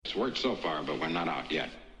It's worked so far, but we're not out yet.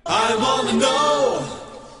 I wanna know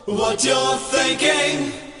what you're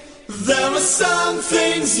thinking. There are some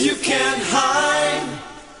things you can't hide.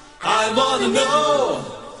 I wanna know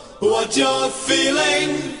what you're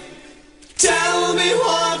feeling. Tell me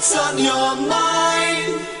what's on your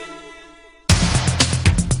mind.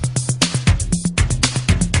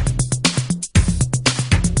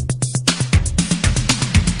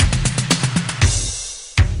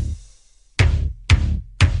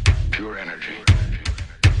 Pure energy.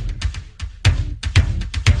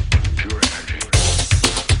 Pure energy.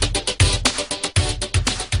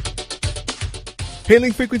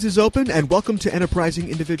 Hailing frequencies open, and welcome to Enterprising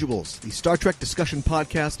Individuals, the Star Trek discussion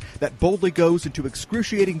podcast that boldly goes into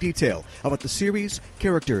excruciating detail about the series,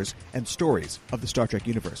 characters, and stories of the Star Trek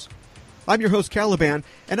universe. I'm your host, Caliban,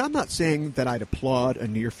 and I'm not saying that I'd applaud a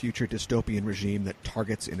near-future dystopian regime that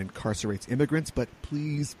targets and incarcerates immigrants, but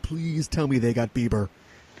please, please tell me they got Bieber.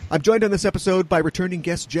 I'm joined on this episode by returning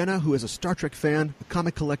guest Jenna, who is a Star Trek fan, a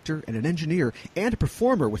comic collector, and an engineer, and a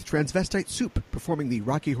performer with Transvestite Soup, performing the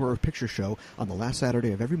Rocky Horror Picture Show on the last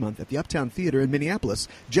Saturday of every month at the Uptown Theater in Minneapolis.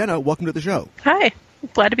 Jenna, welcome to the show. Hi.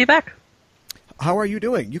 Glad to be back. How are you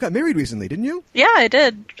doing? You got married recently, didn't you? Yeah, I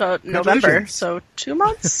did. November, so 2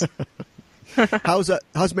 months.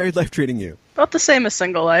 How's married life treating you? About the same as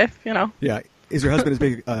single life, you know. Yeah. Is your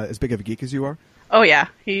husband as big of a geek as you are? Oh, yeah.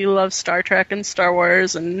 He loves Star Trek and Star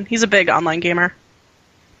Wars, and he's a big online gamer.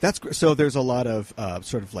 That's so there's a lot of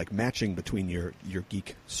sort of like matching between your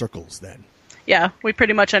geek circles then. Yeah, we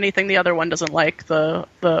pretty much anything the other one doesn't like, the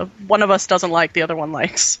one of us doesn't like, the other one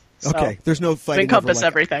likes. So okay, there's no fighting encompass over,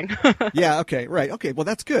 everything. Yeah, okay, right. Okay, well,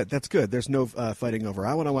 that's good. That's good. There's no fighting over,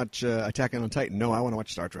 I want to watch Attack on Titan. No, I want to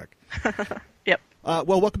watch Star Trek. Yep.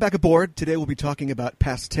 Well, welcome back aboard. Today we'll be talking about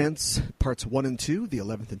Past Tense, Parts 1 and 2, the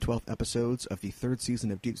 11th and 12th episodes of the third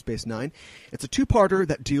season of Deep Space Nine. It's a two-parter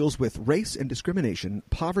that deals with race and discrimination,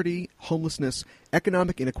 poverty, homelessness,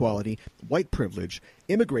 economic inequality, white privilege,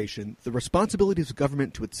 immigration, the responsibilities of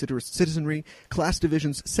government to its citizenry, class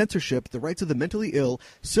divisions, censorship, the rights of the mentally ill,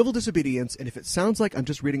 civil disobedience, and if it sounds like I'm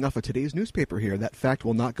just reading off of today's newspaper here, that fact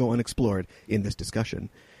will not go unexplored in this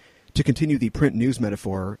discussion. To continue the print news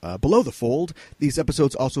metaphor, below the fold, these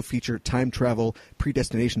episodes also feature time travel,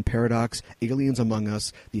 predestination paradox, aliens among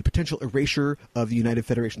us, the potential erasure of the United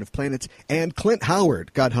Federation of Planets, and Clint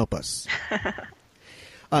Howard, God help us.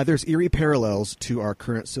 There's eerie parallels to our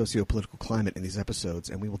current socio-political climate in these episodes,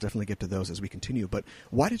 and we will definitely get to those as we continue. But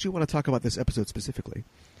why did you want to talk about this episode specifically?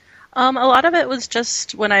 A lot of it was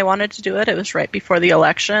just when I wanted to do it. It was right before the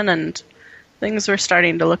election, and things were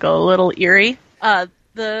starting to look a little eerie.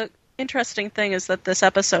 The interesting thing is that this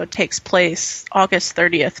episode takes place August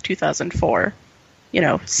 30th, 2004.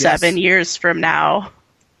 7 years from now.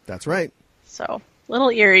 That's right. So, a little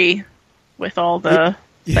eerie with all the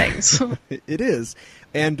things. It is.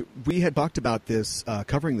 And we had talked about this,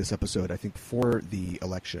 covering this episode, I think, for the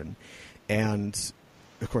election. And,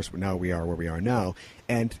 of course, now we are where we are now.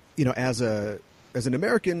 And, as an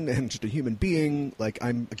American and just a human being, like,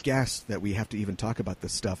 I'm aghast that we have to even talk about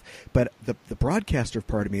this stuff. But the broadcaster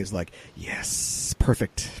part of me is like, yes,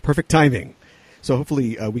 perfect timing. So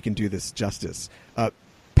hopefully we can do this justice.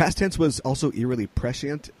 Past Tense was also eerily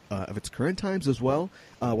prescient of its current times as well.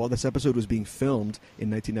 While this episode was being filmed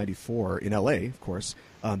in 1994 in L.A., of course,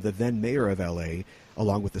 the then mayor of L.A.,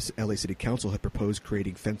 along with the L.A. City Council, had proposed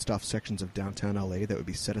creating fenced-off sections of downtown L.A. that would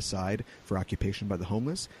be set aside for occupation by the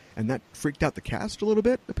homeless. And that freaked out the cast a little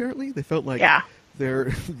bit, apparently. They felt like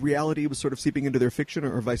their reality was sort of seeping into their fiction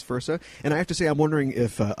or vice versa. And I have to say, I'm wondering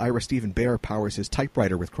if Ira Stephen Bear powers his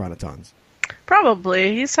typewriter with chronotons.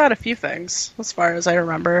 Probably. He's had a few things, as far as I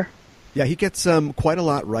remember. Yeah, he gets quite a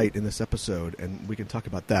lot right in this episode, and we can talk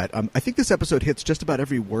about that. I think this episode hits just about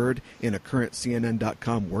every word in a current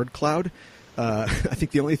CNN.com word cloud. I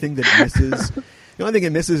think the only thing that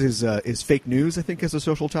it misses is fake news, I think, as a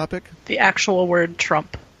social topic. The actual word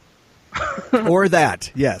Trump. Or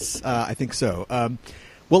that, yes, I think so.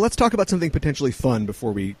 Well, let's talk about something potentially fun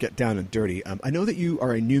before we get down and dirty. I know that you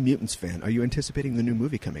are a New Mutants fan. Are you anticipating the new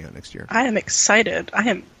movie coming out next year? I am excited. I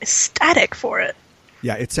am ecstatic for it.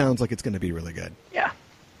 Yeah, it sounds like it's going to be really good. Yeah.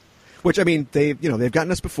 Which, I mean, they've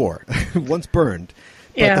gotten us before. Once burned.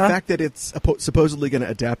 But the fact that it's supposedly going to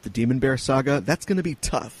adapt the Demon Bear saga, that's going to be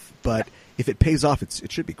tough. But if it pays off,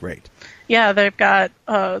 it should be great. Yeah, they've got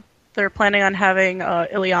they're planning on having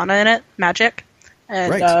Ileana in it, Magic,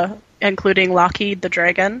 and including Lockheed the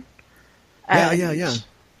Dragon. And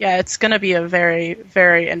yeah, it's going to be a very,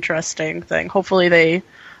 very interesting thing. Hopefully, they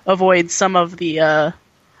avoid some of the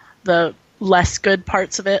less good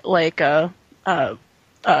parts of it, like red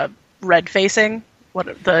facing,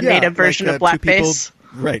 native version of blackface.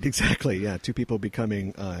 Right, exactly. Yeah, two people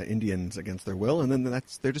becoming Indians against their will, and then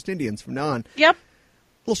they're just Indians from now on. Yep. A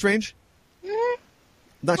little strange.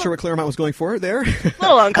 Not sure what Claremont was going for there. A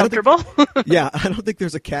little uncomfortable. I don't think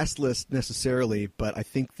there's a cast list necessarily, but I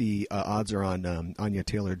think the odds are on Anya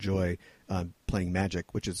Taylor-Joy playing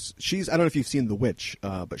Magic, which is I don't know if you've seen The Witch,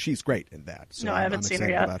 but she's great in that. So no, I haven't seen her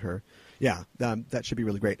yet. About her. Yeah, that should be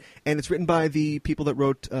really great. And it's written by the people that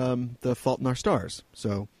wrote The Fault in Our Stars.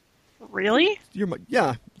 So really?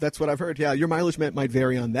 Yeah, that's what I've heard. Yeah, your mileage might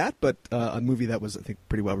vary on that, but a movie that was, I think,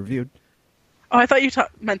 pretty well reviewed. Oh, I thought you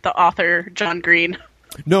meant the author, John Green.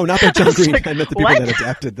 No, not by John Green. Like, I meant the people that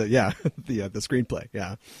adapted the screenplay.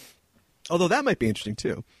 Yeah, although that might be interesting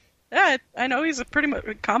too. Yeah, I know he's a pretty much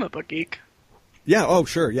comic book geek. Yeah. Oh,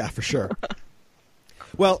 sure. Yeah, for sure.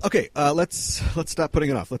 Well, okay. Let's stop putting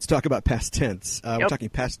it off. Let's talk about past tense. We're talking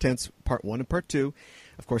past tense, part 1 and part 2.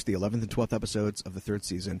 Of course, the 11th and 12th episodes of the 3rd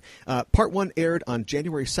season. Part 1 aired on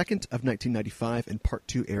January 2nd of 1995, and Part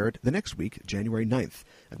 2 aired the next week, January 9th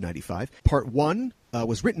of 95. Part 1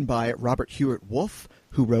 was written by Robert Hewitt Wolfe,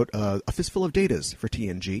 who wrote A Fistful of Datas for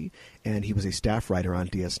TNG, and he was a staff writer on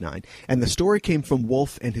DS9. And the story came from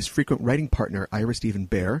Wolfe and his frequent writing partner, Ira Stephen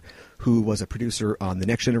Bear, who was a producer on The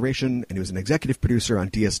Next Generation, and he was an executive producer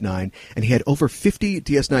on DS9, and he had over 50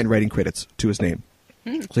 DS9 writing credits to his name.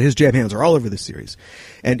 So his jam hands are all over this series.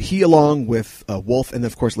 And he, along with Wolfe and,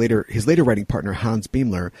 of course, his later writing partner, Hans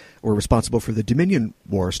Beimler, were responsible for the Dominion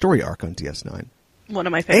War story arc on DS9. One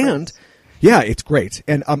of my favorites. And, yeah, it's great.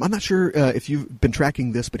 And I'm not sure if you've been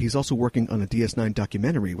tracking this, but he's also working on a DS9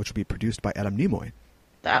 documentary, which will be produced by Adam Nimoy.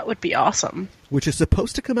 That would be awesome. Which is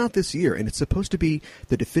supposed to come out this year, and it's supposed to be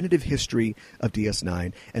the definitive history of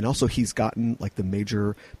DS9. And also he's gotten like the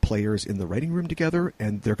major players in the writing room together,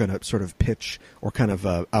 and they're going to sort of pitch or kind of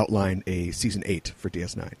outline a season 8 for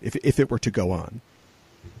DS9, if it were to go on.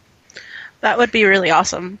 That would be really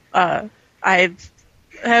awesome. I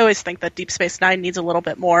always think that Deep Space Nine needs a little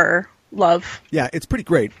bit more love. Yeah, it's pretty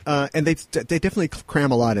great, and they definitely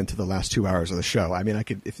cram a lot into the last 2 hours of the show. I mean,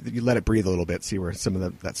 if you let it breathe a little bit, see where some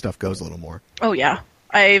of that stuff goes a little more. Oh yeah,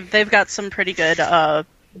 they've got some pretty good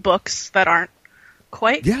books that aren't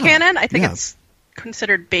quite canon. I think it's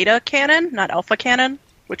considered beta canon, not alpha canon,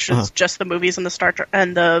 which is just the movies and the Star Trek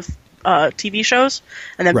and the TV shows,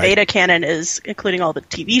 and then beta canon is including all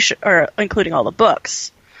the or including all the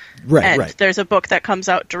books. Right, and right. There's a book that comes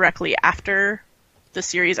out directly after the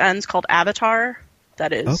series ends called Avatar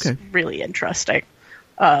that is really interesting.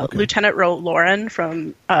 Lieutenant Lauren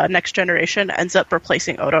from Next Generation ends up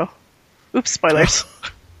replacing Odo. Oops, spoilers.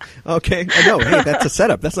 Okay. No, hey, that's a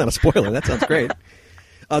setup. That's not a spoiler. That sounds great.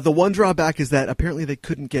 The one drawback is that apparently they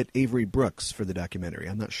couldn't get Avery Brooks for the documentary.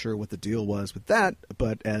 I'm not sure what the deal was with that,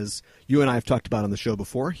 but as you and I have talked about on the show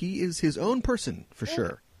before, he is his own person for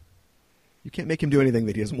sure. You can't make him do anything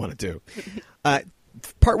that he doesn't want to do.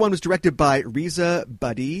 Part 1 was directed by Riza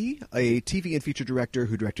Badi, a TV and feature director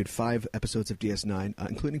who directed 5 episodes of DS9,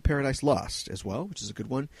 including Paradise Lost as well, which is a good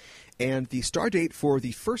one. And the star date for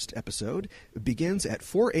the first episode begins at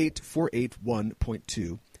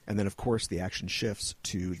 48481.2, and then, of course, the action shifts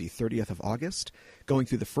to the 30th of August, going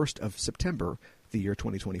through the 1st of September, the year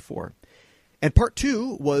 2024. And Part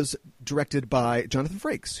 2 was directed by Jonathan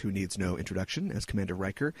Frakes, who needs no introduction as Commander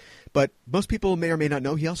Riker. But most people may or may not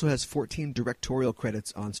know he also has 14 directorial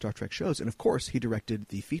credits on Star Trek shows. And, of course, he directed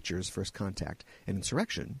the features First Contact and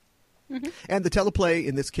Insurrection. Mm-hmm. And the teleplay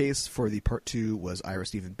in this case for the Part 2 was Ira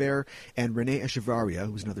Stephen Bear and Renee Echevarria,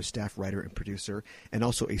 who's another staff writer and producer, and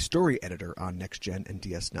also a story editor on Next Gen and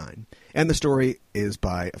DS9. And the story is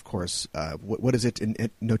by, of course, what is it in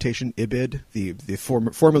notation? Ibid, the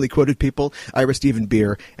formerly quoted people, Ira Stephen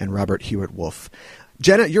Bear and Robert Hewitt Wolfe.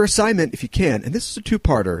 Jenna, your assignment, if you can, and this is a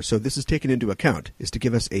two-parter, so this is taken into account, is to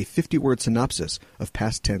give us a 50-word synopsis of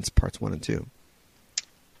past tense parts 1 and 2.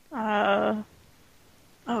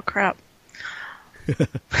 Oh, crap.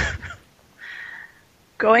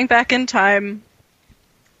 Going back in time,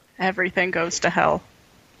 everything goes to hell.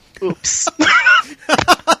 Oops.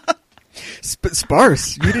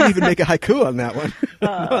 Sparse. You didn't even make a haiku on that one.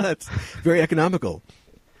 No, that's very economical.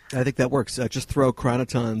 I think that works. Just throw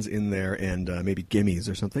chronotons in there and maybe gimmies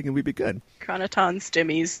or something, and we'd be good. Chronotons,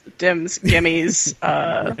 dims, gimmies,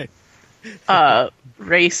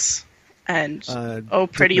 race, and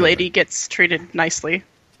pretty lady gets treated nicely.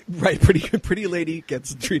 Right, pretty lady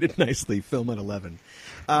gets treated nicely. Film at 11.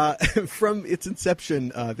 From its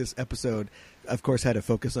inception, this episode, of course, had a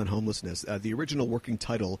focus on homelessness. The original working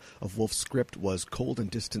title of Wolf's script was Cold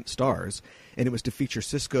and Distant Stars, and it was to feature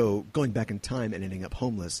Sisko going back in time and ending up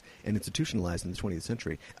homeless and institutionalized in the 20th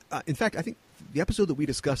century. In fact, I think the episode that we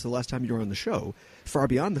discussed the last time you were on the show, Far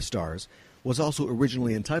Beyond the Stars, was also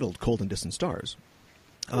originally entitled Cold and Distant Stars.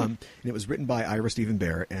 And it was written by Ira Steven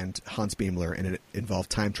Behr and Hans Beimler, and it involved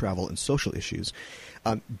time travel and social issues.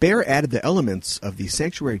 Behr added the elements of the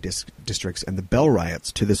sanctuary districts and the Bell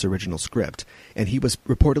riots to this original script, and he was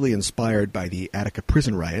reportedly inspired by the Attica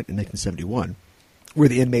prison riot in 1971, where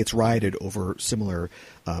the inmates rioted over similar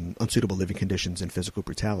unsuitable living conditions and physical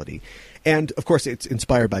brutality. And, of course, it's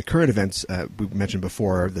inspired by current events. We mentioned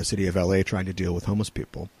before the city of L.A. trying to deal with homeless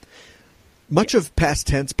people. Much of Past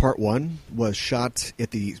Tense Part 1 was shot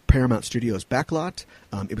at the Paramount Studios backlot.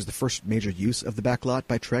 It was the first major use of the backlot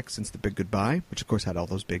by Trek since The Big Goodbye, which, of course, had all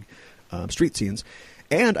those big street scenes,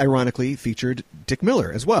 and, ironically, featured Dick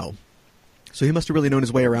Miller as well. So he must have really known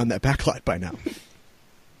his way around that backlot by now.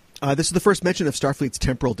 This is the first mention of Starfleet's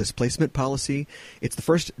temporal displacement policy. It's the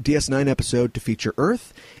first DS9 episode to feature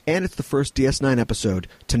Earth, and it's the first DS9 episode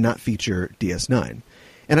to not feature DS9.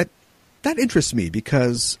 And that interests me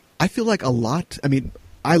because I feel like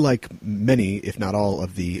I like many, if not all,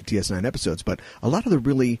 of the DS9 episodes, but a lot of the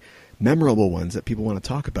really memorable ones that people want to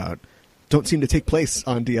talk about don't seem to take place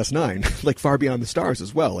on DS9, like Far Beyond the Stars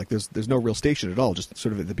as well. Like there's no real station at all, just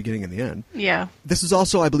sort of at the beginning and the end. Yeah. This is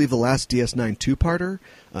also, I believe, the last DS9 two-parter.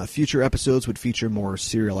 Future episodes would feature more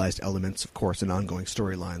serialized elements, of course, and ongoing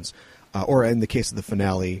storylines. Or in the case of the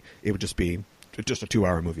finale, it would just be just a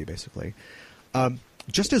 2-hour movie, basically.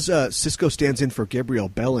 Just as Sisko stands in for Gabriel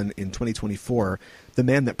Bell in 2024, the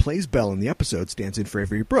man that plays Bell in the episode stands in for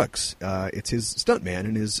Avery Brooks. It's his stuntman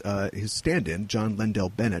and his stand-in, John Lendell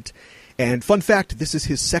Bennett. And fun fact, this is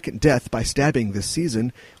his second death by stabbing this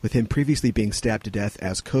season, with him previously being stabbed to death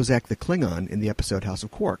as Kozak the Klingon in the episode House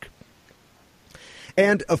of Quark.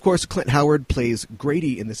 And, of course, Clint Howard plays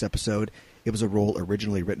Grady in this episode. It was a role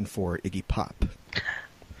originally written for Iggy Pop.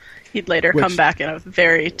 He'd later come back in a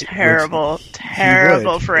very terrible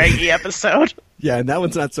Ferengi episode. Yeah, and that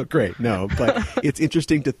one's not so great, no. But it's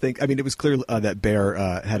interesting to think. I mean, it was clear that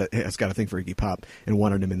Behr has got a thing for Iggy Pop and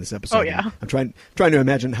wanted him in this episode. Oh yeah. I'm trying to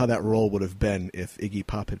imagine how that role would have been if Iggy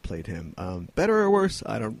Pop had played him. Better or worse?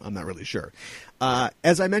 I'm not really sure.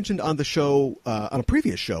 As I mentioned on the show, on a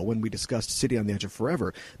previous show when we discussed City on the Edge of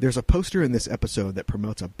Forever, there's a poster in this episode that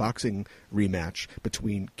promotes a boxing rematch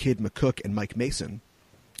between Kid McCook and Mike Mason.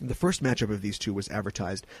 The first matchup of these two was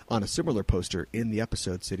advertised on a similar poster in the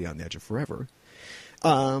episode City on the Edge of Forever.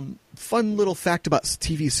 Fun little fact about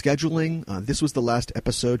TV scheduling. This was the last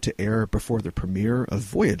episode to air before the premiere of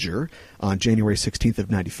Voyager on January 16th of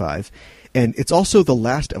 95. And it's also the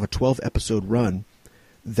last of a 12-episode run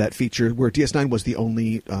that featured where DS9 was the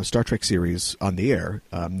only Star Trek series on the air,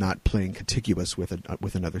 not playing contiguous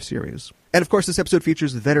with another series. And of course, this episode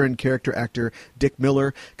features the veteran character actor Dick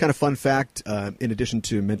Miller. Kind of fun fact, in addition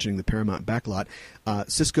to mentioning the Paramount backlot,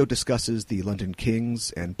 Sisko discusses the London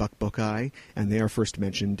Kings and Buck Buckeye, and they are first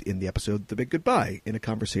mentioned in the episode The Big Goodbye in a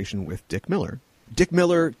conversation with Dick Miller. Dick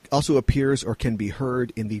Miller also appears or can be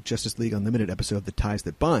heard in the Justice League Unlimited episode The Ties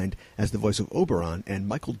That Bind as the voice of Oberon, and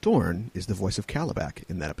Michael Dorn is the voice of Calabac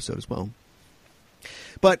in that episode as well.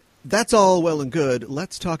 But that's all well and good.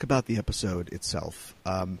 Let's talk about the episode itself.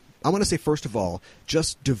 I want to say, first of all,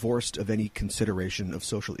 just divorced of any consideration of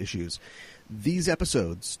social issues, these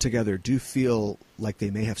episodes together do feel like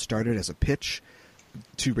they may have started as a pitch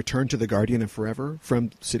to return to the Guardian of Forever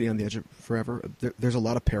from City on the Edge of Forever. There's a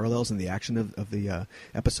lot of parallels in the action of the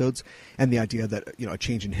episodes, and the idea that a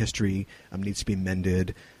change in history needs to be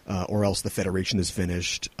mended, or else the Federation is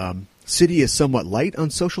finished. City is somewhat light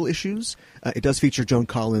on social issues. It does feature Joan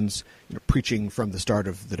Collins preaching from the start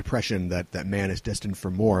of the Depression that man is destined for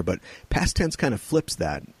more, but Past Tense kind of flips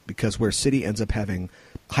that, because where City ends up having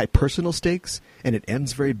high personal stakes and it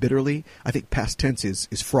ends very bitterly, I think Past Tense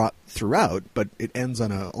is fraught throughout, but it ends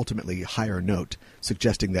on a ultimately higher note,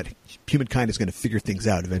 suggesting that humankind is going to figure things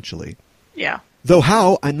out eventually. Yeah. Though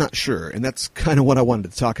how, I'm not sure, and that's kind of what I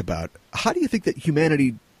wanted to talk about. How do you think that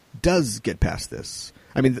humanity does get past this?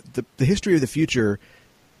 I mean, the history of the future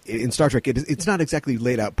in Star Trek, it's not exactly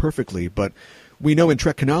laid out perfectly, but we know in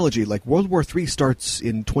Trek chronology, like World War III starts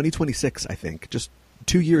in 2026, I think, just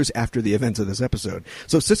 2 years after the events of this episode.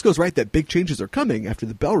 So Sisko's right that big changes are coming after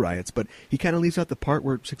the Bell riots, but he kind of leaves out the part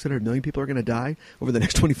where 600 million people are going to die over the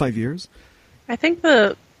next 25 years. I think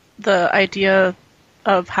the idea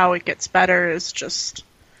of how it gets better is just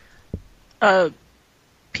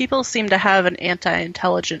people seem to have an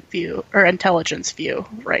anti-intelligent view or intelligence view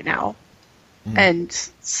right now, and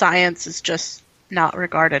science is just not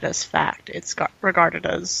regarded as fact. It's regarded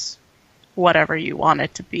as whatever you want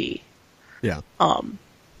it to be. Yeah.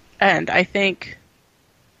 And I think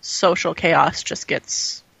social chaos just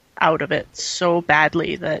gets out of it so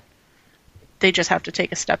badly that they just have to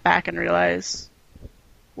take a step back and realize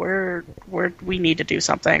we need to do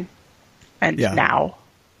something, and now.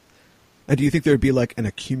 And do you think there would be like an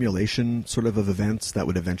accumulation sort of events that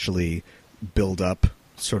would eventually build up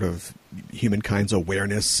sort of humankind's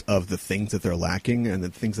awareness of the things that they're lacking and the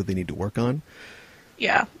things that they need to work on?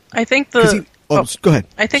 Yeah, I think go ahead.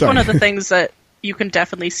 I think one of the things that you can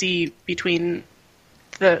definitely see between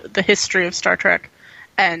the history of Star Trek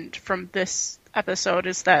and from this episode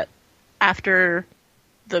is that after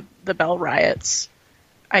the Bell riots,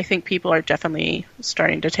 I think people are definitely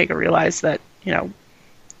starting to realize that,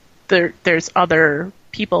 there's other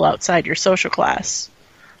people outside your social class.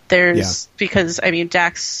 Because, I mean,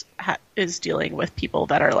 Dax is dealing with people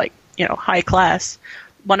that are like, high class.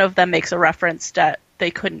 One of them makes a reference that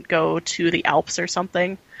they couldn't go to the Alps or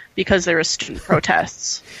something because there were student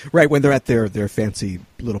protests. Right, when they're at their fancy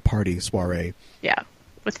little party soiree. Yeah,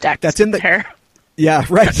 with Dax hair. Yeah,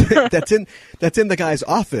 right. That's in the guy's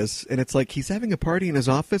office, and it's like he's having a party in his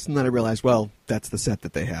office, and then I realized, well, that's the set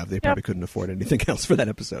that they have. They probably couldn't afford anything else for that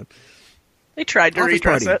episode. They tried to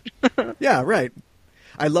redress it. Yeah, right.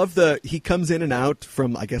 I love he comes in and out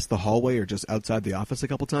from, I guess, the hallway or just outside the office a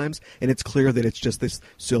couple times, and it's clear that it's just this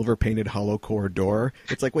silver-painted hollow core door.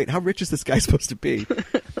 It's like, wait, how rich is this guy supposed to be?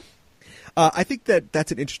 I think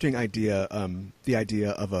that's an interesting idea, the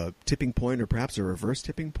idea of a tipping point or perhaps a reverse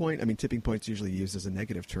tipping point. I mean, tipping point's usually used as a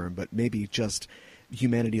negative term, but maybe just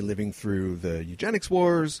humanity living through the eugenics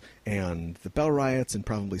wars and the Bell riots and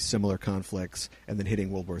probably similar conflicts, and then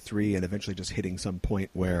hitting World War III and eventually just hitting some point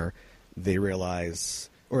where they realize,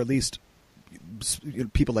 or at least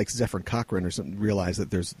people like Zephyr Cochrane or something realize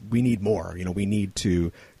that we need more. We need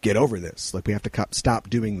to get over this. Like, we have to stop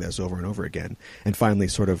doing this over and over again, and finally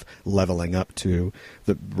sort of leveling up to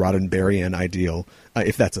the Roddenberryan ideal,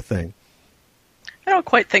 if that's a thing. I don't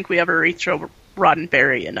quite think we ever reached a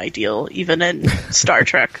Roddenberryan ideal, even in Star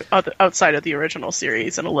Trek, outside of the original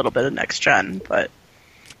series and a little bit of Next Gen. But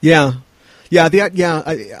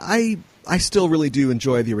I still really do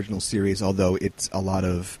enjoy the original series, although it's a lot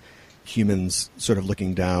of humans sort of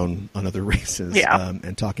looking down on other races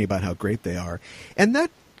and talking about how great they are. And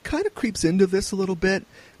that kind of creeps into this a little bit.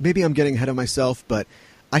 Maybe I'm getting ahead of myself, but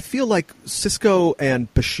I feel like Sisko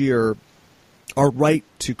and Bashir are right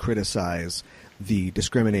to criticize the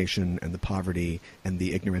discrimination and the poverty and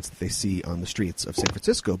the ignorance that they see on the streets of San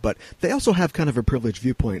Francisco, but they also have kind of a privileged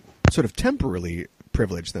viewpoint, sort of temporarily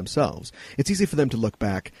privileged themselves. It's easy for them to look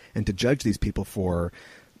back and to judge these people for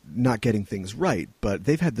not getting things right, but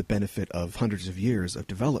they've had the benefit of hundreds of years of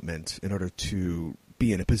development in order to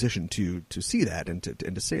be in a position to see that and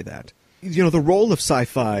to say that. The role of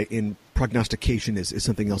sci-fi in prognostication is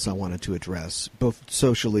something else I wanted to address, both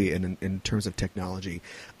socially and in terms of technology.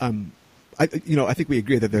 I think we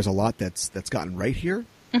agree that there's a lot that's gotten right here.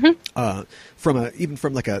 Mm-hmm. From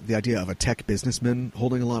the idea of a tech businessman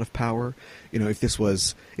holding a lot of power.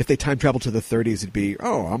 If they time traveled to the 30s, it'd be,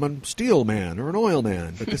 I'm a steel man or an oil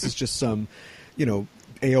man, but this is just some,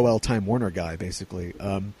 AOL Time Warner guy basically.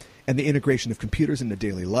 And the integration of computers into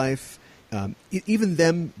daily life. Even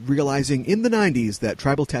them realizing in the 90s that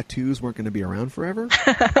tribal tattoos weren't going to be around forever.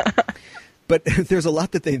 But there's a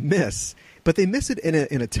lot that they miss. But they miss it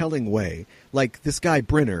in a telling way. Like this guy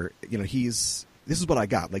Brenner, this is what I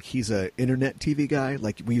got. Like, he's a internet TV guy.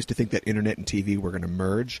 Like, we used to think that internet and TV were going to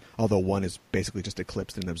merge, although one is basically just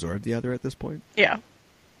eclipsed and absorbed the other at this point. Yeah.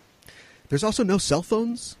 There's also no cell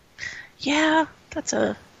phones. Yeah,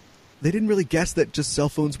 They didn't really guess that just cell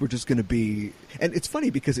phones were just going to be... And it's funny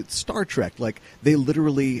because it's Star Trek. Like, they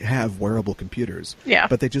literally have wearable computers. Yeah.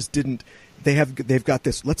 But they just didn't... They've got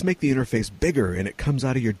this, let's make the interface bigger, and it comes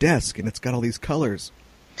out of your desk, and it's got all these colors.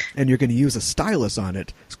 And you're going to use a stylus on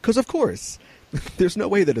it. Because, of course... There's no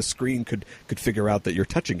way that a screen could figure out that you're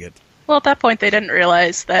touching it. Well, at that point, they didn't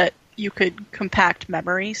realize that you could compact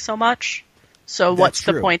memory so much. So what's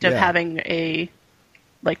the point of having the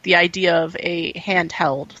idea of a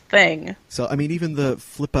handheld thing? So, I mean, even the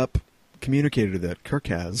flip-up communicator that Kirk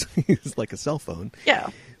has is like a cell phone. Yeah.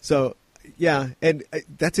 So, yeah, and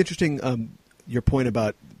that's interesting, your point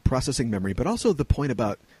about processing memory, but also the point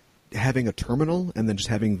about having a terminal and then just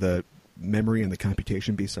having the memory and the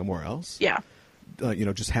computation be somewhere else. Yeah.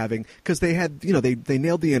 Just having, because they had, they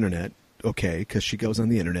nailed the internet, okay, because she goes on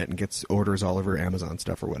the internet and gets orders all over Amazon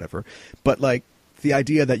stuff or whatever. But like the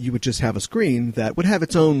idea that you would just have a screen that would have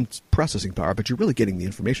its own processing power, but you're really getting the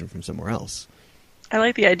information from somewhere else. I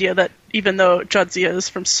like the idea that even though Jadzia is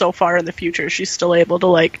from so far in the future, she's still able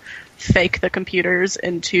to fake the computers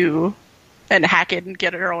and hack it and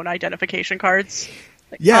get her own identification cards.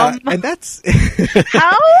 And that's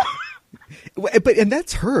how. And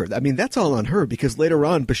that's her. I mean, that's all on her, because later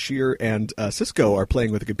on, Bashir and Sisko are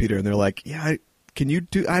playing with the computer, and they're like, Can you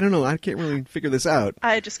do? I don't know. I can't really figure this out.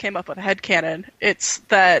 I just came up with a headcanon. It's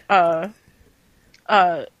that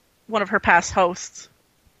one of her past hosts,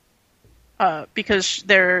 because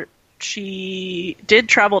she did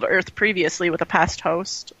travel to Earth previously with a past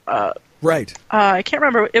host. Right. I can't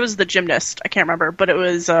remember. It was the gymnast. I can't remember, but it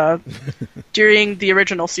was during the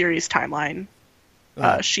original series timeline.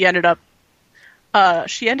 She ended up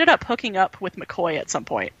hooking up with McCoy at some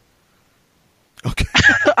point. Okay.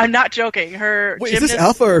 I'm not joking. Wait, is this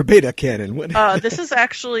alpha or beta canon? This is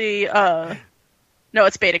actually no,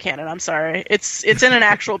 it's beta canon. I'm sorry. It's in an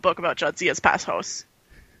actual book about Jadzia's past hosts.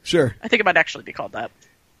 Sure. I think it might actually be called that.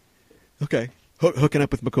 Okay. Hooking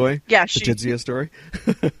up with McCoy? Yeah, the Jadzia story?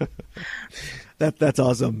 That's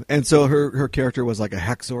awesome. And so her character was like a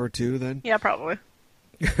Haxor too, then? Yeah, probably.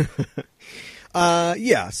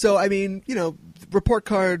 Yeah, so I mean, report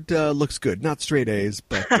card looks good. Not straight A's,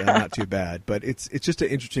 but not too bad. But it's just an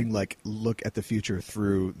interesting look at the future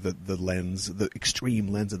through the lens, the extreme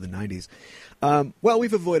lens of the 90s. Well,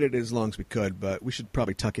 we've avoided it as long as we could, but we should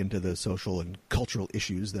probably tuck into the social and cultural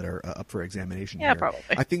issues that are up for examination here. Yeah, probably.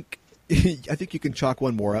 I think you can chalk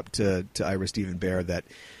one more up to Ira Stephen Bear that.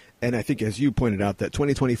 And I think, as you pointed out, that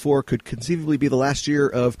 2024 could conceivably be the last year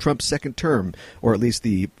of Trump's second term, or at least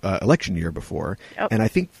the election year before. Yep. And I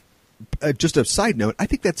think, just a side note, I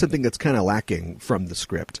think that's something that's kind of lacking from the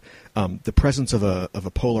script. The presence of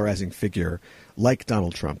a polarizing figure like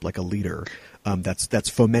Donald Trump, like a leader, that's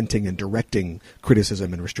fomenting and directing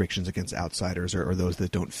criticism and restrictions against outsiders or those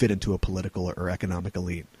that don't fit into a political or economic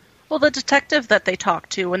elite. Well, the detective that they talk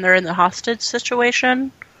to when they're in the hostage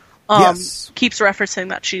situation... yes. keeps referencing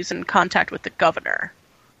that she's in contact with the governor.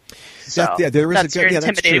 So there is that's your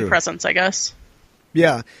intimidating presence, I guess.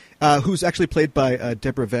 Yeah, who's actually played by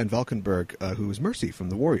Deborah Van Valkenburg, who's Mercy from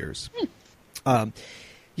The Warriors.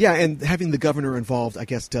 Yeah, and having the governor involved, I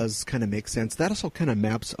guess, does kind of make sense. That also kind of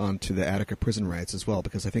maps onto the Attica prison riots as well,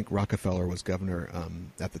 because I think Rockefeller was governor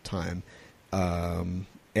at the time, and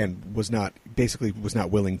was not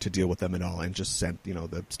willing to deal with them at all, and just sent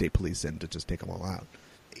the state police in to just take them all out.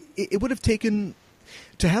 It would have taken,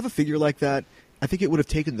 to have a figure like that, I think it would have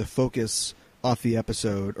taken the focus off the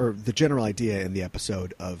episode, or the general idea in the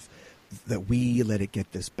episode of that we let it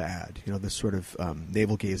get this bad, this sort of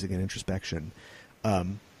navel-gazing and introspection.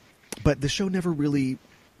 But the show never really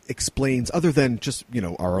explains, other than just,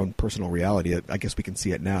 our own personal reality, I guess we can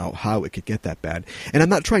see it now, how it could get that bad. And I'm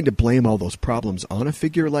not trying to blame all those problems on a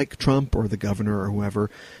figure like Trump or the governor or whoever.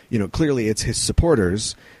 Clearly it's his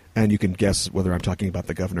supporters, and you can guess whether I'm talking about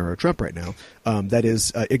the governor or Trump right now, that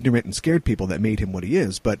is ignorant and scared people that made him what he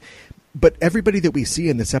is. But everybody that we see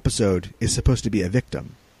in this episode is supposed to be a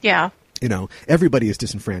victim. Yeah. Everybody is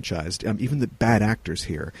disenfranchised, even the bad actors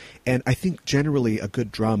here. And I think generally a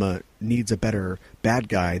good drama needs a better bad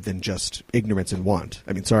guy than just ignorance and want.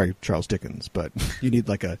 I mean, sorry, Charles Dickens, but you need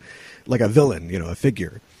like a villain, a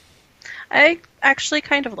figure. I actually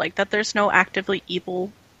kind of like that there's no actively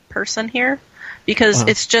evil person here, because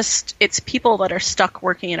it's people that are stuck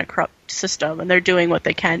working in a corrupt system, and they're doing what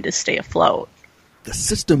they can to stay afloat. The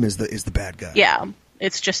system is the bad guy. Yeah,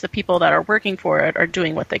 it's just the people that are working for it are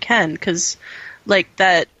doing what they can, because like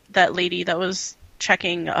that lady that was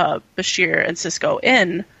checking Bashir and Cisco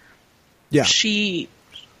in, yeah, she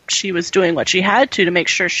was doing what she had to make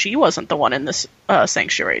sure she wasn't the one in this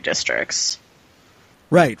sanctuary districts.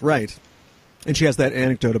 Right. And she has that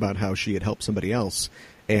anecdote about how she had helped somebody else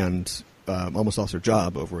and almost lost her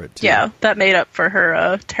job over it, too. Yeah, that made up for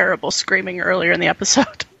her terrible screaming earlier in the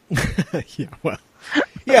episode. Yeah, well,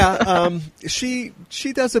 yeah, she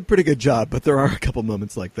does a pretty good job, but there are a couple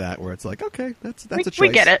moments like that where it's like, okay, that's a choice. We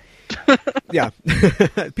get it. Yeah,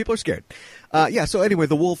 people are scared. Yeah, so anyway,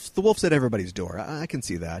 the wolf's at everybody's door. I can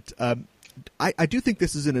see that. I do think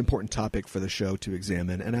this is an important topic for the show to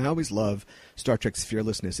examine, and I always love Star Trek's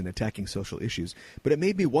fearlessness in attacking social issues, but it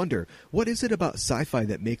made me wonder, what is it about sci-fi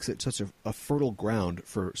that makes it such a fertile ground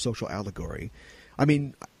for social allegory? I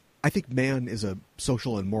mean, I think man is a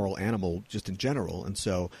social and moral animal just in general, and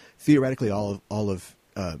so theoretically all of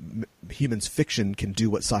humans' fiction can do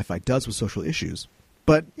what sci-fi does with social issues.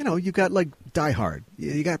 But, you've got, like, Die Hard.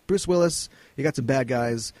 You got Bruce Willis, you got some bad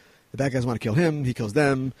guys. The bad guys want to kill him, he kills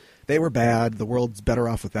them. They were bad, the world's better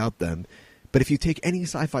off without them. But if you take any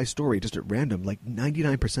sci-fi story just at random, like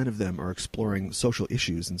 99% of them are exploring social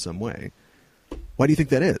issues in some way. Why do you think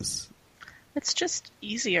that is? It's just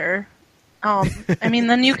easier. I mean,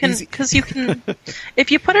 then you can, because you can,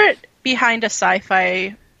 if you put it behind a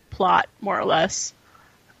sci-fi plot, more or less,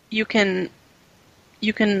 you can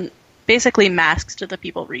basically mask to the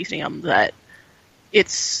people reading them that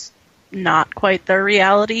it's not quite their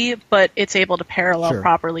reality, but it's able to parallel Sure.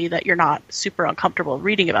 properly that you're not super uncomfortable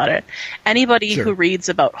reading about it. Anybody Sure. who reads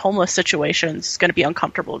about homeless situations is going to be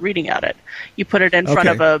uncomfortable reading at it. You put it in front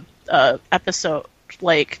of a episode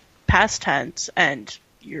like past tense, and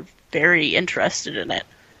you're very interested in it,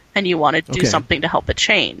 and you want to do something to help it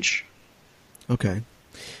change. Okay.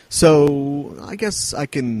 So I guess I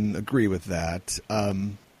can agree with that. I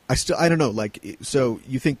don't know. Like, so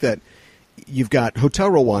you think that you've got Hotel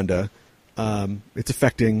Rwanda. It's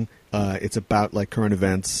affecting. It's about like current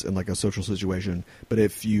events and like a social situation. But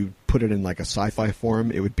if you put it in like a sci-fi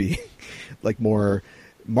form, it would be like more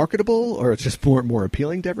marketable, or it's just more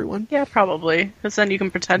appealing to everyone. Yeah, probably, because then you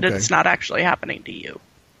can pretend it's not actually happening to you.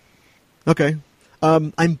 Okay.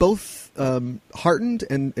 I'm both heartened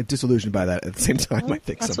and disillusioned by that at the same time. Well, I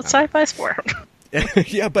think that's somehow. what sci-fi's for.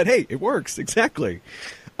 Yeah, but hey, it works exactly.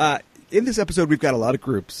 In this episode, we've got a lot of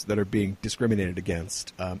groups that are being discriminated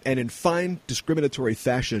against, and in fine discriminatory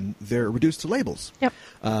fashion, they're reduced to labels. Yep.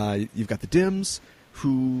 You've got the DIMS,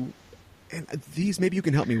 who, and these, maybe you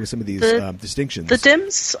can help me with some of these distinctions. The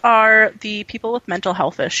DIMS are the people with mental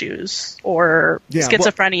health issues, or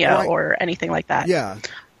schizophrenia, or anything like that. Yeah.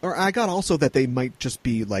 Or I got also that they might just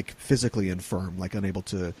be like physically infirm, like unable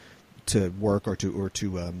to work or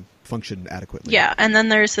to function adequately. Yeah, and then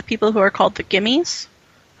there's the people who are called the gimmies,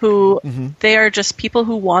 who they are just people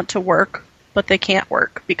who want to work, but they can't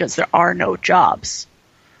work because there are no jobs.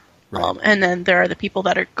 Right. And then there are the people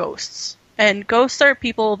that are ghosts. And ghosts are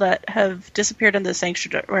people that have disappeared in the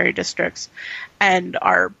sanctuary districts and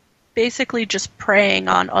are basically just preying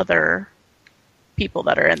on other people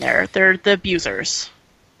that are in there. They're the abusers.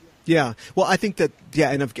 Yeah. Well, I think that,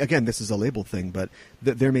 and again, this is a label thing, but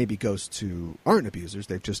there may be ghosts who aren't abusers.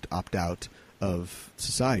 They've just opted out of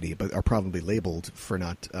society, but are probably labeled for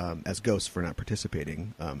not as ghosts for not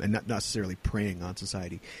participating and not necessarily preying on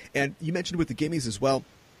society. And you mentioned with the gimmies as well.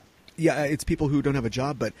 Yeah, it's people who don't have a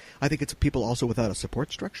job, but I think it's people also without a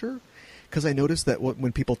support structure. Because I noticed that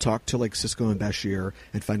when people talk to like Cisco and Bashir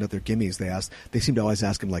and find out their gimmies, they seem to always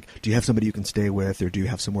ask them like, "Do you have somebody you can stay with, or do you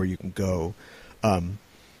have somewhere you can go?"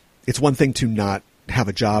 It's one thing to not have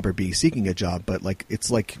a job or be seeking a job, but like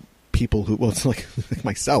it's like people who, well, it's like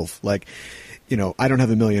myself, like, you know, I don't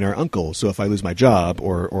have a millionaire uncle, so if I lose my job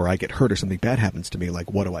or I get hurt or something bad happens to me,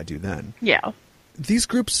 like, what do I do then? Yeah. These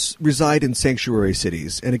groups reside in sanctuary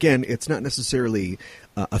cities, and again, it's not necessarily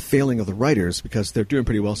a failing of the writers because they're doing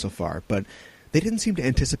pretty well so far, but they didn't seem to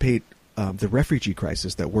anticipate the refugee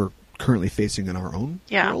crisis that we're currently facing in our own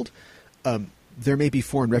world. There may be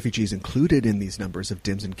foreign refugees included in these numbers of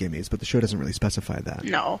DIMS and gimmies, but the show doesn't really specify that.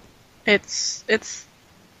 No. It's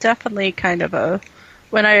definitely kind of a...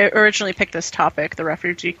 When I originally picked this topic, the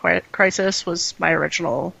refugee crisis was my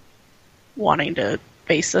original wanting to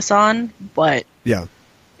base this on, but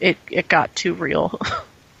it got too real.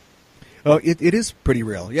 Oh, it is pretty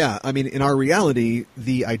real, yeah. I mean, in our reality,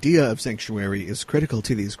 the idea of sanctuary is critical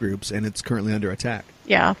to these groups, and it's currently under attack.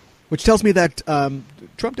 Yeah. Which tells me that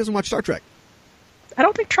Trump doesn't watch Star Trek. I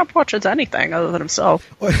don't think Trump watches anything other than himself.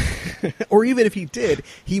 Or even if he did,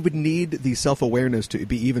 he would need the self-awareness to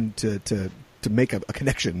be even to make a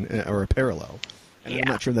connection or a parallel. And I'm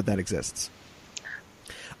not sure that exists.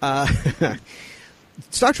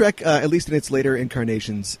 Star Trek, at least in its later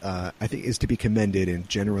incarnations, I think is to be commended in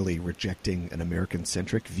generally rejecting an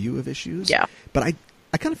American-centric view of issues. Yeah. But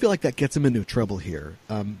I kind of feel like that gets him into trouble here.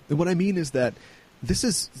 And what I mean is that this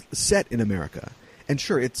is set in America. And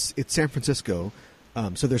sure, it's San Francisco,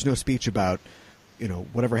 so there's no speech about, you know,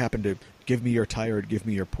 whatever happened to give me your tired, give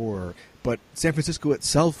me your poor. But San Francisco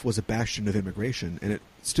itself was a bastion of immigration, and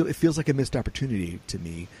it feels like a missed opportunity to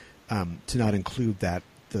me to not include that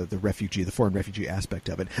the refugee, the foreign refugee aspect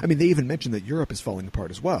of it. I mean, they even mentioned that Europe is falling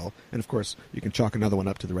apart as well, and of course, you can chalk another one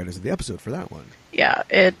up to the writers of the episode for that one. Yeah,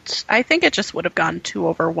 I think it just would have gone too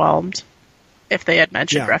overwhelmed if they had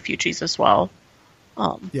mentioned refugees as well.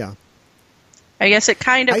 Yeah. I guess it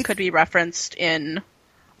kind of could be referenced in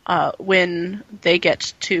when they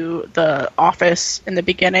get to the office in the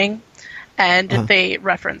beginning, and they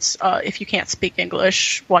reference if you can't speak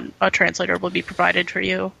English, a translator will be provided for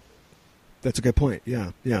you. That's a good point.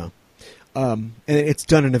 Yeah. And it's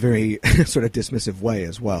done in a very sort of dismissive way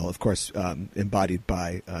as well. Of course, embodied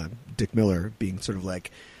by Dick Miller being sort of like,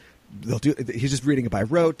 he's just reading it by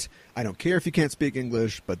rote. I don't care if you can't speak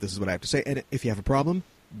English, but this is what I have to say. And if you have a problem,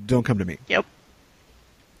 don't come to me. Yep.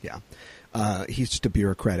 Yeah. He's just a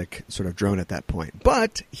bureaucratic sort of drone at that point.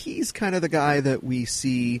 But he's kind of the guy that we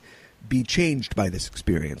see be changed by this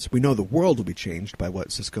experience. We know the world will be changed by what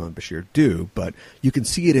Sisko and Bashir do, but you can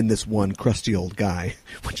see it in this one crusty old guy,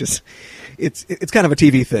 which is, it's kind of a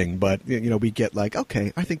TV thing, but, we get like,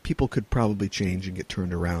 okay, I think people could probably change and get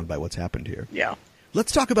turned around by what's happened here. Yeah.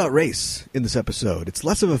 Let's talk about race in this episode. It's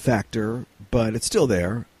less of a factor, but it's still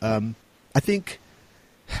there. I think...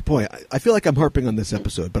 Boy, I feel like I'm harping on this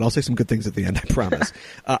episode, but I'll say some good things at the end, I promise.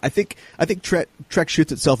 I think Trek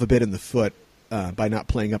shoots itself a bit in the foot by not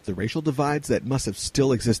playing up the racial divides that must have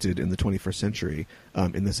still existed in the 21st century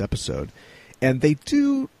in this episode. And they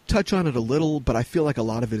do touch on it a little, but I feel like a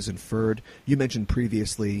lot of it is inferred. You mentioned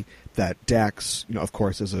previously that Dax, of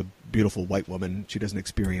course, is a beautiful white woman. She doesn't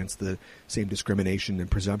experience the same discrimination and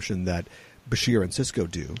presumption that Bashir and Sisko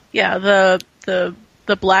do. Yeah, the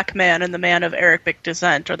black man and the man of Arabic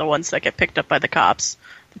descent are the ones that get picked up by the cops.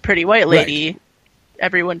 The pretty white lady,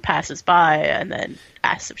 everyone passes by and then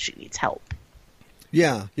asks if she needs help.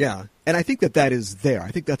 Yeah, yeah. And I think that is there.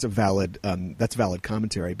 I think that's a valid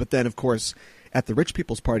commentary. But then, of course, at the rich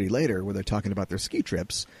people's party later, where they're talking about their ski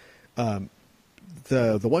trips, the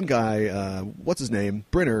one guy, what's his name,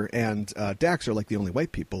 Brenner, and Dax are like the only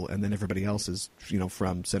white people, and then everybody else is,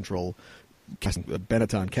 from Central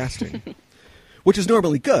Benetton casting. Which is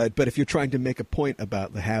normally good, but if you're trying to make a point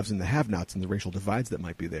about the haves and the have-nots and the racial divides that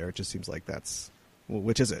might be there, it just seems like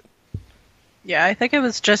which is it? Yeah, I think it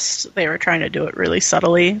was just they were trying to do it really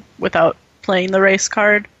subtly without playing the race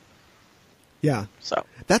card. Yeah. So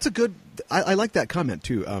that's a good... I like that comment,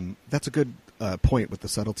 too. That's a good point with the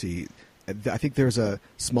subtlety. I think there's a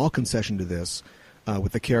small concession to this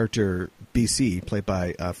with the character BC, played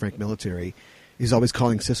by Frank Military. He's always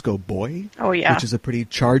calling Sisko boy. Oh, yeah. Which is a pretty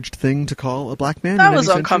charged thing to call a black man. That was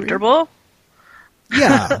uncomfortable.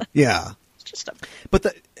 Yeah, yeah. Just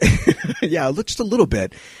just a little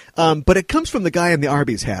bit. But it comes from the guy in the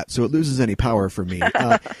Arby's hat, so it loses any power for me.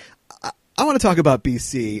 I want to talk about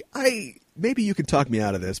BC. Maybe you can talk me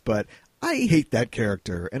out of this, but I hate that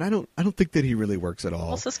character, and I don't think that he really works at all.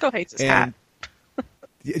 Well, Sisko hates his hat.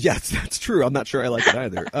 Yes, that's true. I'm not sure I like it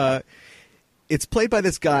either. It's played by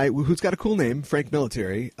this guy who's got a cool name, Frank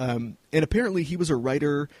Military, and apparently he was a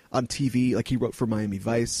writer on TV, like he wrote for Miami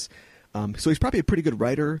Vice, so he's probably a pretty good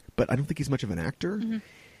writer, but I don't think he's much of an actor. Mm-hmm.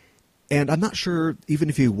 And I'm not sure, even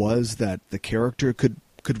if he was, that the character could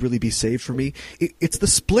really be saved for me. It's the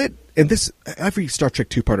split, and every Star Trek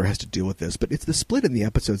two-parter has to deal with this, but it's the split in the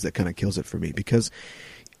episodes that kind of kills it for me, because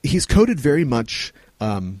he's coded very much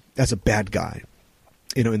as a bad guy.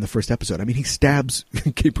 In the first episode. I mean, he stabs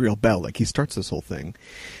Gabriel Bell, like he starts this whole thing.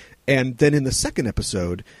 And then in the second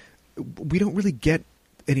episode, we don't really get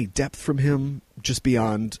any depth from him just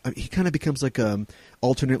beyond... he kind of becomes like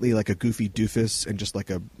alternately like a goofy doofus and just like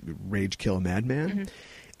a rage kill madman. Mm-hmm.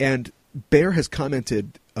 And Bear has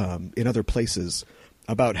commented in other places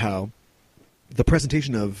about how the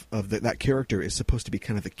presentation of that character is supposed to be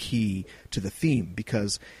kind of the key to the theme,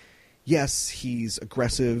 because yes, he's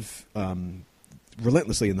aggressive,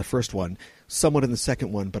 relentlessly in the first one, somewhat in the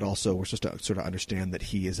second one, but also we're supposed to sort of understand that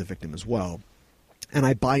he is a victim as well. And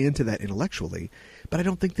I buy into that intellectually, but I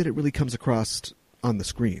don't think that it really comes across on the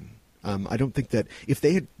screen. I don't think that if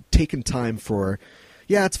they had taken time for...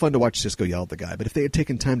 Yeah, it's fun to watch Sisko yell at the guy, but if they had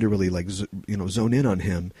taken time to really zone in on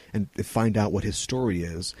him and find out what his story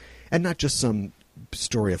is, and not just some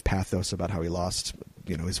story of pathos about how he lost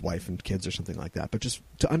his wife and kids or something like that, but just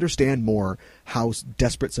to understand more how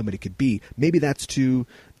desperate somebody could be. Maybe that's too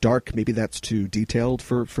dark, maybe that's too detailed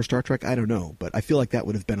for Star Trek, I don't know, but I feel like that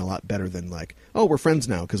would have been a lot better than like, oh, we're friends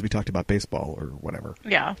now because we talked about baseball or whatever.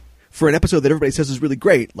 Yeah. For an episode that everybody says is really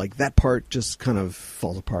great, like that part just kind of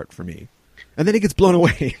falls apart for me. And then he gets blown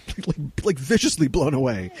away, like viciously blown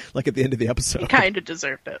away, like at the end of the episode. He kind of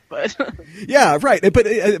deserved it, but... Yeah, right.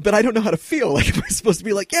 But I don't know how to feel. Like, am I supposed to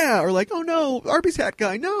be like, yeah, or like, oh no, Arby's hat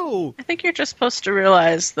guy, no. I think you're just supposed to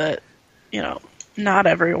realize that, not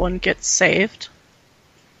everyone gets saved.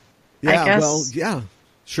 Yeah, I guess. well, yeah,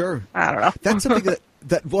 sure. I don't know. That's something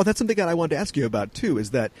that's something that I wanted to ask you about too.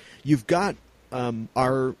 Is that you've got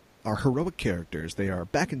our heroic characters. They are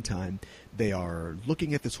back in time. They are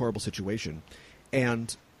looking at this horrible situation.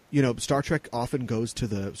 And, Star Trek often goes to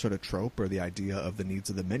the sort of trope or the idea of the needs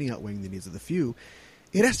of the many outweighing the needs of the few.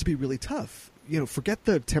 It has to be really tough. Forget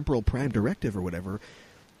the temporal prime directive or whatever.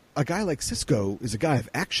 A guy like Sisko is a guy of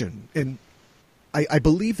action. And I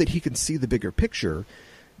believe that he can see the bigger picture,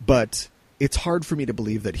 but it's hard for me to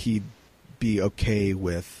believe that he'd be okay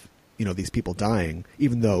with, these people dying,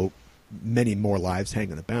 even though many more lives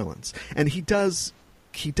hang in the balance. And he does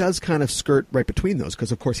kind of skirt right between those,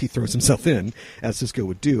 because of course he throws himself in, as Sisko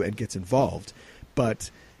would do, and gets involved.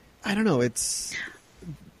 But I don't know,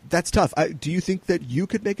 that's tough. Do you think that you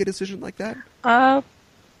could make a decision like that? I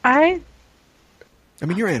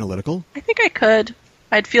mean, you're analytical. I think I could.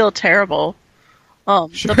 I'd feel terrible.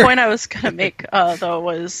 Sure. The point I was going to make, though,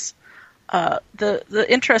 was the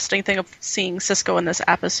interesting thing of seeing Sisko in this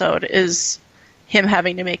episode is him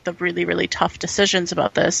having to make the really, really tough decisions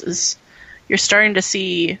about this. Is you're starting to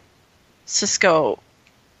see Sisko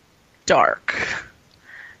dark,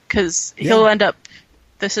 because he'll end up.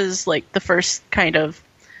 This is like the first kind of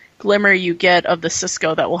glimmer you get of the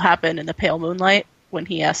Sisko that will happen in the Pale Moonlight when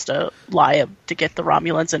he has to lie to get the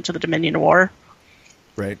Romulans into the Dominion War.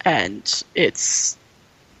 Right. And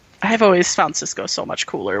I've always found Sisko so much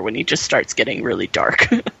cooler when he just starts getting really dark.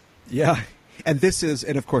 Yeah. And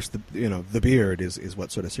of course, the beard is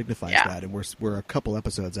what sort of signifies that. And we're a couple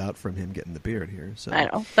episodes out from him getting the beard here. So I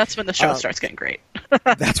know. That's when the show starts getting great.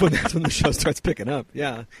 that's when the show starts picking up.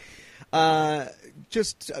 Yeah. I'm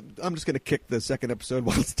just going to kick the second episode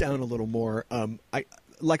while it's down a little more. I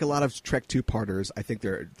like a lot of Trek two-parters, I think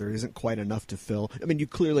there isn't quite enough to fill. I mean, you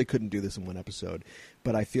clearly couldn't do this in one episode,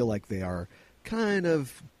 but I feel like they are kind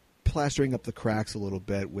of plastering up the cracks a little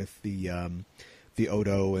bit with the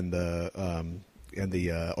Odo and the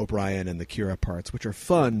O'Brien and the Kira parts, which are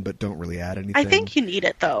fun but don't really add anything. I think you need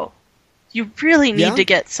it, though. You really need to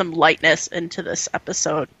get some lightness into this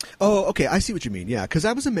episode. Oh, okay. I see what you mean. Yeah, because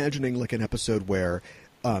I was imagining like an episode where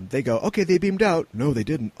they go, okay, they beamed out. No, they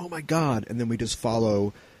didn't. Oh, my God. And then we just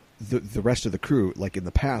follow the rest of the crew, like in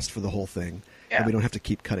the past for the whole thing. Yeah. And we don't have to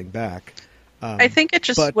keep cutting back. I think it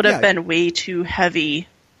just would have been way too heavy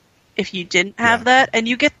if you didn't have that. And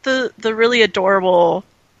you get the really adorable,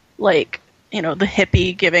 like, the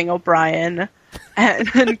hippie giving O'Brien and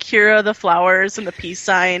Kira the flowers and the peace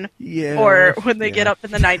sign. Yeah. Or when they get up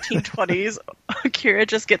in the 1920s, Kira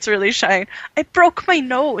just gets really shy. I broke my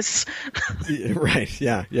nose. Right.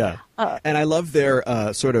 Yeah. Yeah. And I love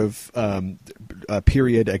their sort of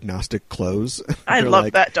period agnostic clothes. I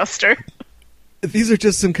love that duster. These are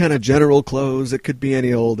just some kind of general clothes. It could be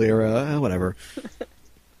any old era, whatever.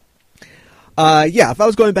 If I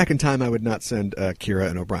was going back in time, I would not send Kira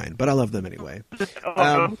and O'Brien, but I love them anyway.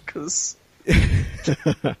 Because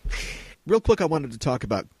real quick, I wanted to talk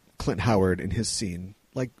about Clint Howard and his scene.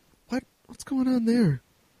 Like, what's going on there?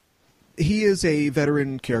 He is a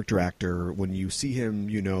veteran character actor. When you see him,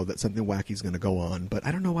 you know that something wacky's going to go on. But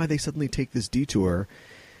I don't know why they suddenly take this detour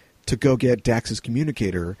to go get Dax's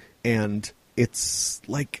communicator, and it's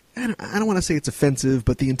like, I don't want to say it's offensive,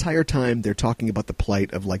 but the entire time they're talking about the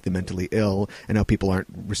plight of like the mentally ill and how people aren't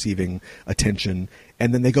receiving attention,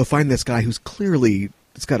 and then they go find this guy who's clearly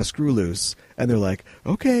it's got a screw loose, and they're like,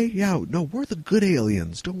 okay, yeah, no, we're the good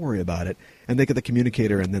aliens, don't worry about it, and they get the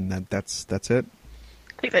communicator, and then that's it.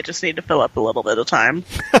 I think they just need to fill up a little bit of time.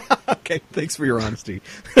 Okay, thanks for your honesty.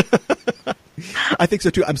 I think so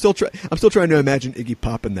too. I'm still trying to imagine Iggy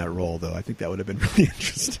Pop in that role, though. I think that would have been really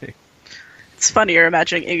interesting. It's funnier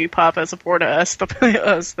imagining Iggy Pop as Borda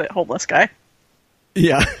as the homeless guy.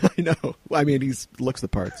 Yeah, I know. I mean, he looks the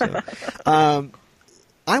part. So.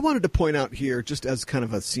 I wanted to point out here, just as kind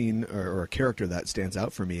of a scene or a character that stands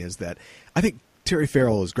out for me, is that I think Terry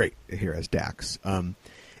Farrell is great here as Dax, and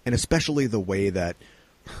especially the way that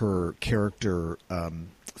her character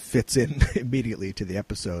fits in immediately to the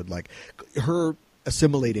episode. Like, her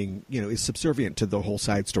assimilating, is subservient to the whole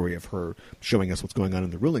side story of her showing us what's going on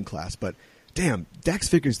in the ruling class, but damn, Dax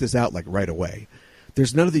figures this out like right away.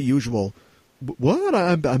 There's none of the usual, what?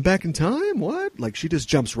 I'm back in time? What? Like, she just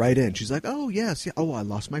jumps right in. She's like, oh, yes. Yeah. Oh, I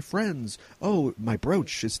lost my friends. Oh, my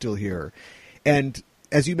brooch is still here. And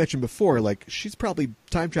as you mentioned before, like, she's probably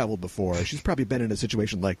time traveled before. She's probably been in a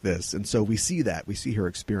situation like this. And so we see that. We see her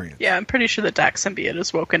experience. Yeah, I'm pretty sure the Dax symbiote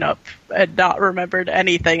has woken up and not remembered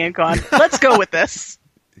anything and gone, let's go with this.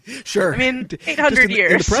 Sure. I mean, 800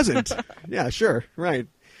 years. In the present. Yeah, sure. Right.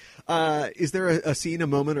 Is there a scene, a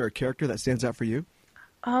moment, or a character that stands out for you?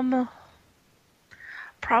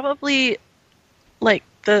 Probably, like,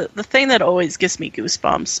 the thing that always gives me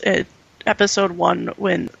goosebumps in episode 1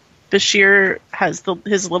 when Bashir has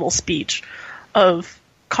his little speech of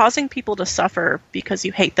causing people to suffer because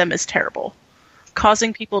you hate them is terrible.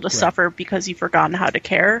 Causing people to suffer because you've forgotten how to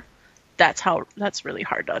care, that's really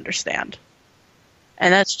hard to understand.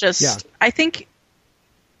 And that's just, I think,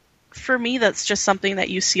 for me, that's just something that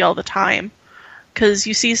you see all the time. Because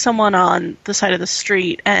you see someone on the side of the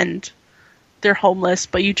street and they're homeless,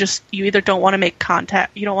 but you either don't want to make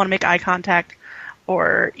contact, you don't want to make eye contact,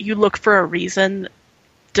 or you look for a reason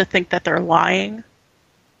to think that they're lying.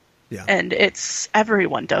 Yeah. And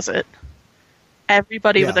everyone does it.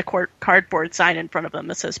 Everybody with a cardboard sign in front of them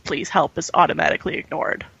that says, please help, is automatically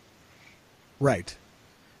ignored. Right.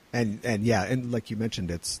 And like you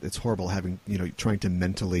mentioned, it's horrible having, trying to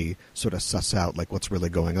mentally sort of suss out like what's really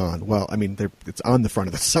going on. Well, I mean, it's on the front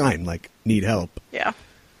of the sign, like, need help. Yeah.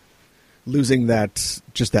 Losing that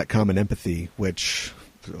common empathy, which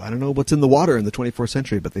I don't know what's in the water in the 24th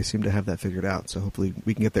century, but they seem to have that figured out. So hopefully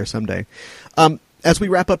we can get there someday. As we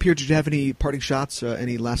wrap up here, did you have any parting shots,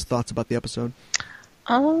 any last thoughts about the episode?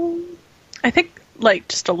 I think, like,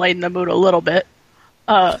 just to lighten the mood a little bit,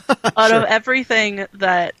 out of everything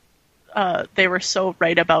that they were so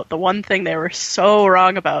right about, the one thing they were so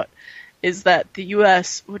wrong about is that the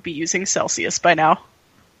U.S. would be using Celsius by now.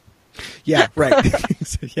 Yeah, right.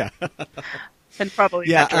 Yeah. And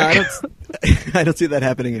probably I don't see that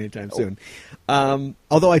happening anytime soon.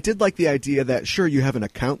 Although I did like the idea that, sure, you have an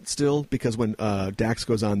account still, because when Dax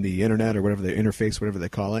goes on the internet or whatever, the interface, whatever they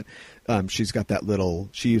call it, she's got that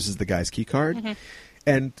she uses the guy's key card. Mm-hmm.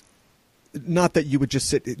 And not that you would just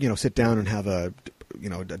sit down and have a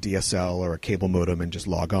DSL or a cable modem and just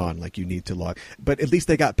log on, like you need to log. But at least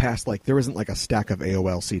they got past, like, there isn't like a stack of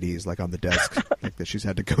AOL CDs like on the desk like that she's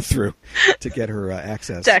had to go through to get her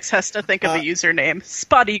access. Dax has to think of a username.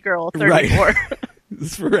 Spotty Girl 34. Right.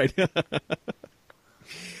 That's right.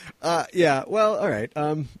 Yeah, well, all right.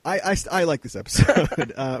 I like this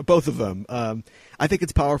episode, both of them. I think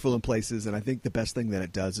it's powerful in places, and I think the best thing that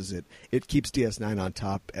it does is it keeps DS9 on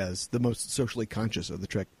top as the most socially conscious of the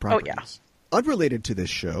Trek properties. Oh, yeah. Unrelated to this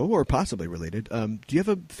show, or possibly related, do you have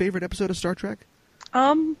a favorite episode of Star Trek?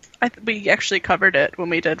 We actually covered it when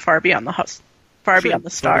we did Far Beyond the Stars. Far Beyond the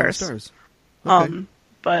Stars. Okay.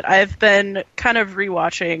 But I've been kind of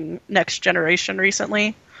rewatching Next Generation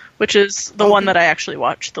recently, which is the one that I actually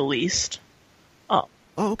watched the least.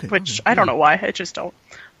 Okay. Which I don't know why, I just don't.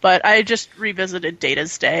 But I just revisited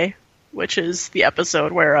Data's Day, which is the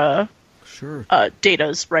episode where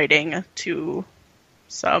Data's writing to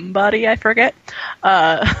somebody, I forget.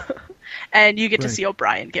 And you get to see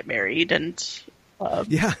O'Brien get married and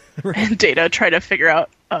and Data try to figure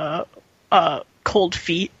out cold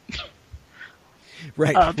feet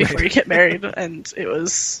before you get married. And it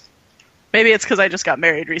was, maybe it's because I just got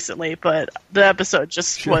married recently, but the episode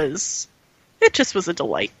just was a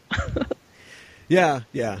delight. Yeah.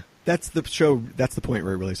 That's the show. That's the point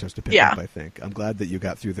where it really starts to pick up, I think. I'm glad that you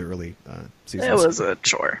got through the early seasons. It was a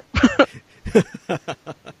chore.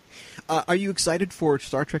 Are you excited for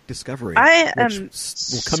Star Trek Discovery? I am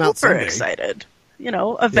will come out super someday. Excited.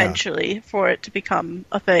 Eventually for it to become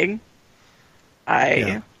a thing.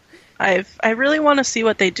 I really want to see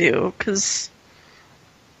what they do, because,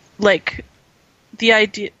 like, the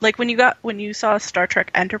idea, like when you saw Star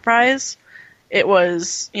Trek Enterprise, it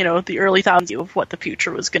was, the early thousands of what the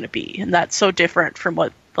future was going to be, and that's so different from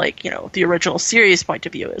what, like, the original series point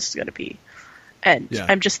of view is going to be. And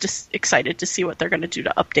I'm just excited to see what they're going to do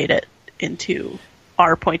to update it into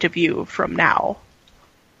our point of view from now.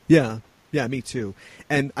 Yeah, me too.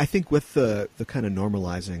 And I think with the kind of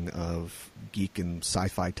normalizing of geek and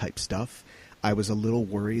sci-fi type stuff, I was a little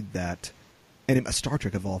worried that, and in a Star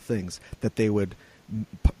Trek of all things, that they would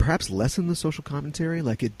perhaps lessen the social commentary,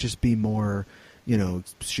 like it just be more,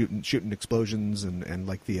 shooting explosions and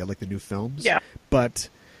like the new films. Yeah. But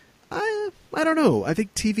I don't know. I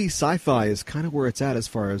think TV sci-fi is kind of where it's at, as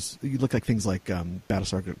far as you look like things like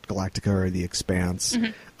Battlestar Galactica or The Expanse.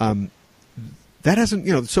 Mm-hmm. That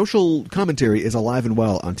hasn't, social commentary is alive and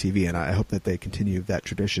well on TV, and I hope that they continue that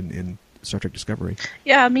tradition in Star Trek Discovery.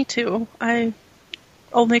 Yeah, me too. I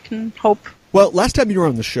only can hope. Well, last time you were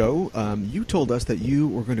on the show, you told us that you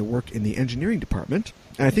were going to work in the engineering department,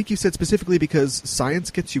 and I think you said specifically because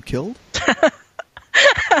science gets you killed?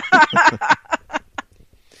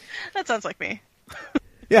 That sounds like me.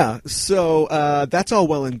 Yeah, so that's all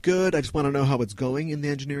well and good. I just want to know how it's going in the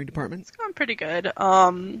engineering department. It's going pretty good.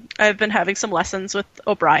 I've been having some lessons with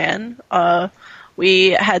O'Brien. We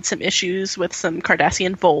had some issues with some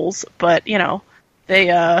Cardassian voles, but,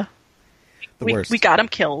 they... We got him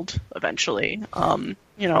killed eventually.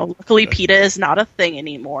 Luckily PETA is not a thing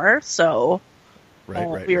anymore, so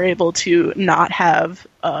we were able to not have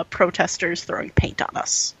protesters throwing paint on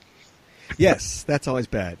us. Yes, that's always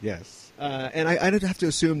bad, yes. And I'd have to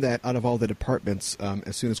assume that out of all the departments,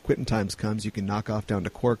 as soon as quitting times comes, you can knock off down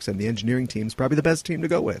to Quarks, and the engineering team's probably the best team to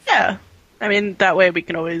go with. Yeah. I mean, that way we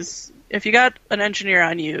can always... If you got an engineer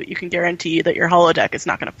on you, you can guarantee that your holodeck is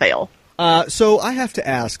not going to fail. So I have to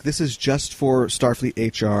ask, this is just for Starfleet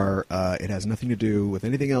HR. It has nothing to do with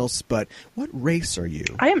anything else, but what race are you?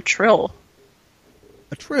 I am Trill.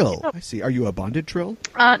 A Trill? Yep. I see. Are you a bonded Trill?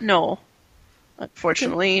 No.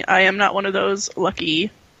 Unfortunately, I am not one of those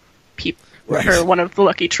lucky people, or one of the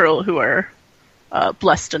lucky Trill who are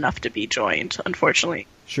blessed enough to be joined, unfortunately.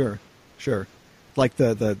 Sure. Like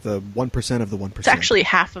the 1% of the 1%. It's actually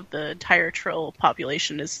half of the entire Trill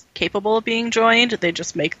population is capable of being joined. They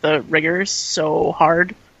just make the riggers so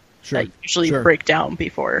hard that you usually break down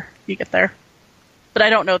before you get there. But I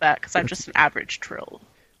don't know that because I'm just an average Trill.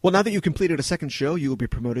 Well, now that you completed a second show, you will be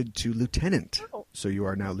promoted to lieutenant. Oh. So you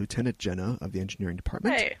are now Lieutenant Jenna of the engineering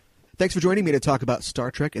department. Hey. Thanks for joining me to talk about Star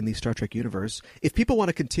Trek and the Star Trek universe. If people want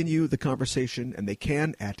to continue the conversation, and they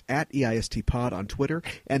can at EISTpod on Twitter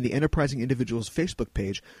and the Enterprising Individuals Facebook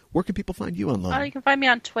page, where can people find you online? You can find me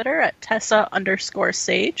on Twitter at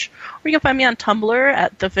Tessa_Sage, or you can find me on Tumblr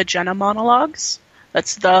at the Vagina Monologues.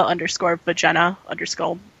 That's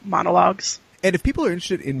the_Vagina_monologues. And if people are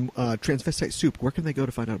interested in transvestite soup, where can they go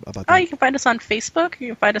to find out about that? You can find us on Facebook. You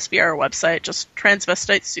can find us via our website, just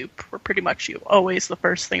transvestite soup. We're pretty much always the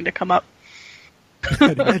first thing to come up.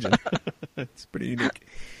 I'd imagine. It's pretty unique.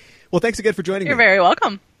 Well, thanks again for joining me. You're very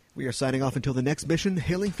welcome. We are signing off until the next mission.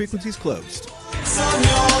 Hailing frequencies closed. It's on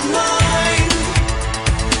your mind.